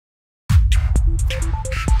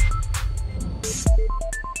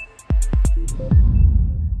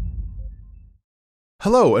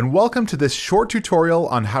Hello and welcome to this short tutorial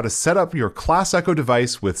on how to set up your Class Echo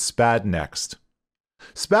device with SPAD neXt.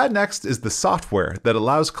 SPAD neXt is the software that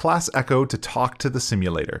allows Class Echo to talk to the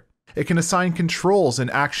simulator. It can assign controls and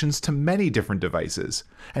actions to many different devices,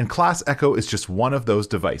 and Class Echo is just one of those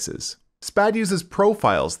devices. SPAD uses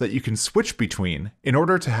profiles that you can switch between in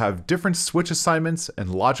order to have different switch assignments and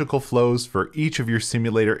logical flows for each of your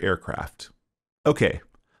simulator aircraft. Okay,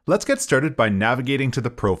 let's get started by navigating to the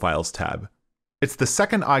Profiles tab. It's the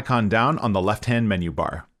second icon down on the left-hand menu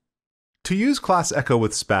bar. To use Class Echo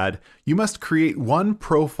with SPAD, you must create one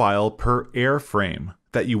profile per airframe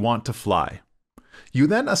that you want to fly. You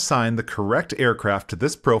then assign the correct aircraft to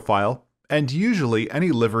this profile, and usually any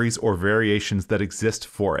liveries or variations that exist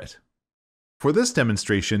for it. For this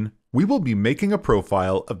demonstration, we will be making a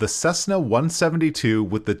profile of the Cessna 172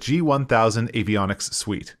 with the G1000 avionics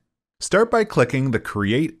suite. Start by clicking the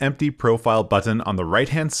Create Empty Profile button on the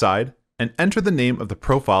right-hand side and enter the name of the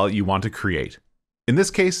profile you want to create. In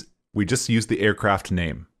this case, we just use the aircraft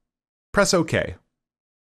name. Press OK.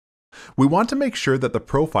 We want to make sure that the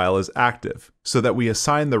profile is active so that we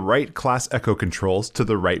assign the right Class Echo controls to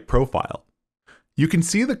the right profile. You can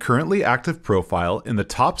see the currently active profile in the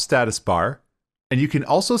top status bar, and you can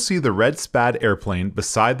also see the red SPAD airplane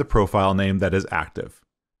beside the profile name that is active.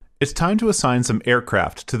 It's time to assign some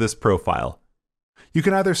aircraft to this profile. You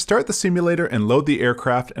can either start the simulator and load the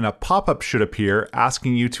aircraft, and a pop-up should appear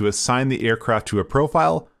asking you to assign the aircraft to a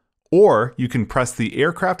profile, or you can press the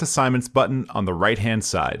Aircraft Assignments button on the right-hand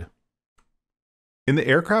side. In the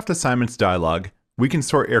Aircraft Assignments dialog, we can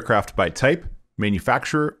sort aircraft by type,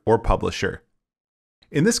 manufacturer, or publisher.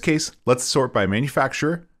 In this case, let's sort by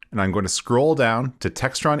manufacturer, and I'm going to scroll down to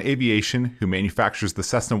Textron Aviation, who manufactures the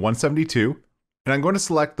Cessna 172, and I'm going to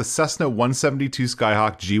select the Cessna 172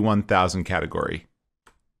 Skyhawk G1000 category.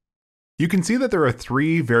 You can see that there are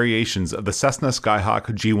three variations of the Cessna Skyhawk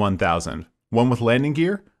G1000, one with landing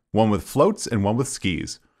gear, one with floats, and one with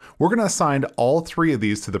skis. We're going to assign all three of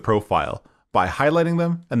these to the profile by highlighting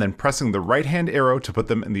them and then pressing the right-hand arrow to put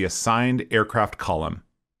them in the assigned aircraft column.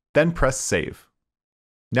 Then press Save.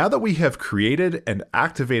 Now that we have created and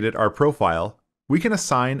activated our profile, we can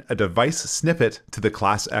assign a device snippet to the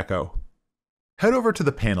Class Echo. Head over to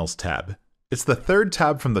the Panels tab. It's the third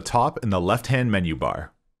tab from the top in the left-hand menu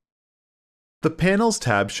bar. The Panels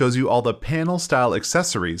tab shows you all the panel-style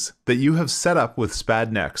accessories that you have set up with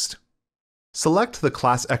SPAD neXt. Select the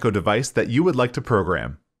Class Echo device that you would like to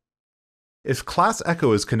program. If Class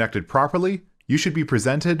Echo is connected properly, you should be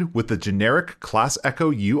presented with the generic Class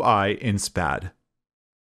Echo UI in SPAD.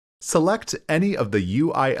 Select any of the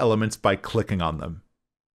UI elements by clicking on them.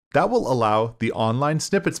 That will allow the Online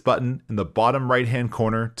Snippets button in the bottom right-hand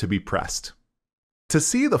corner to be pressed. To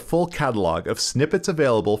see the full catalog of snippets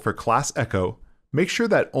available for Class Echo, make sure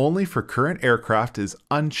that Only for Current Aircraft is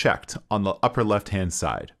unchecked on the upper left-hand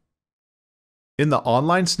side. In the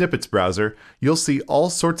Online Snippets browser, you'll see all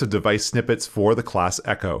sorts of device snippets for the Class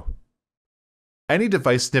Echo. Any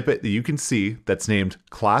device snippet that you can see that's named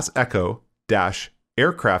Class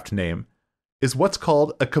Echo-aircraft name is what's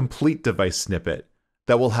called a complete device snippet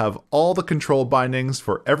that will have all the control bindings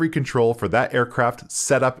for every control for that aircraft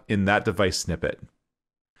set up in that device snippet.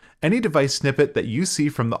 Any device snippet that you see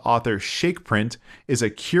from the author Shakeprint is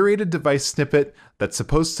a curated device snippet that's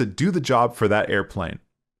supposed to do the job for that airplane.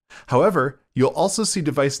 However, you'll also see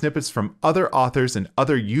device snippets from other authors and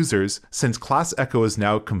other users since Class Echo is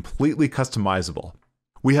now completely customizable.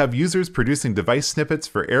 We have users producing device snippets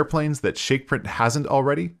for airplanes that Shakeprint hasn't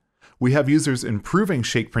already. We have users improving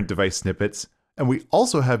Shakeprint device snippets, and we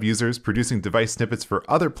also have users producing device snippets for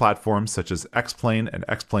other platforms such as X-Plane and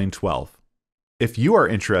X-Plane 12. If you are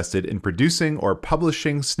interested in producing or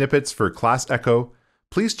publishing snippets for Class Echo,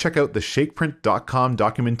 please check out the shakeprint.com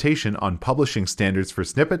documentation on publishing standards for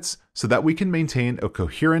snippets so that we can maintain a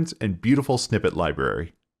coherent and beautiful snippet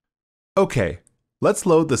library. Okay, let's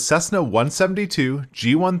load the Cessna 172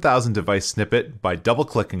 G1000 device snippet by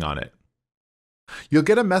double-clicking on it. You'll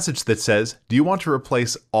get a message that says, "Do you want to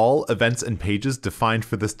replace all events and pages defined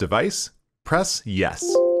for this device?" Press Yes.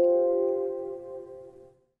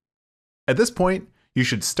 At this point, you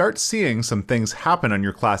should start seeing some things happen on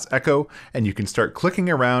your Class Echo, and you can start clicking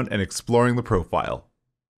around and exploring the profile.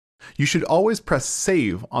 You should always press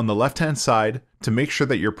Save on the left-hand side to make sure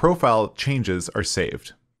that your profile changes are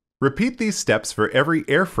saved. Repeat these steps for every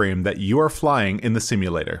airframe that you are flying in the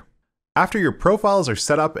simulator. After your profiles are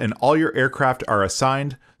set up and all your aircraft are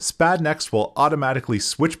assigned, SPAD neXt will automatically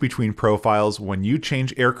switch between profiles when you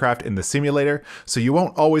change aircraft in the simulator, so you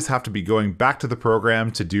won't always have to be going back to the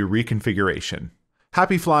program to do reconfiguration.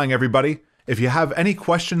 Happy flying, everybody! If you have any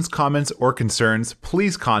questions, comments, or concerns,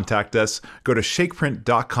 please contact us. Go to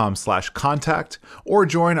shakeprint.com/contact or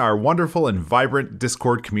join our wonderful and vibrant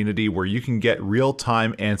Discord community where you can get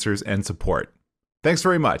real-time answers and support. Thanks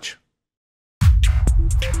very much.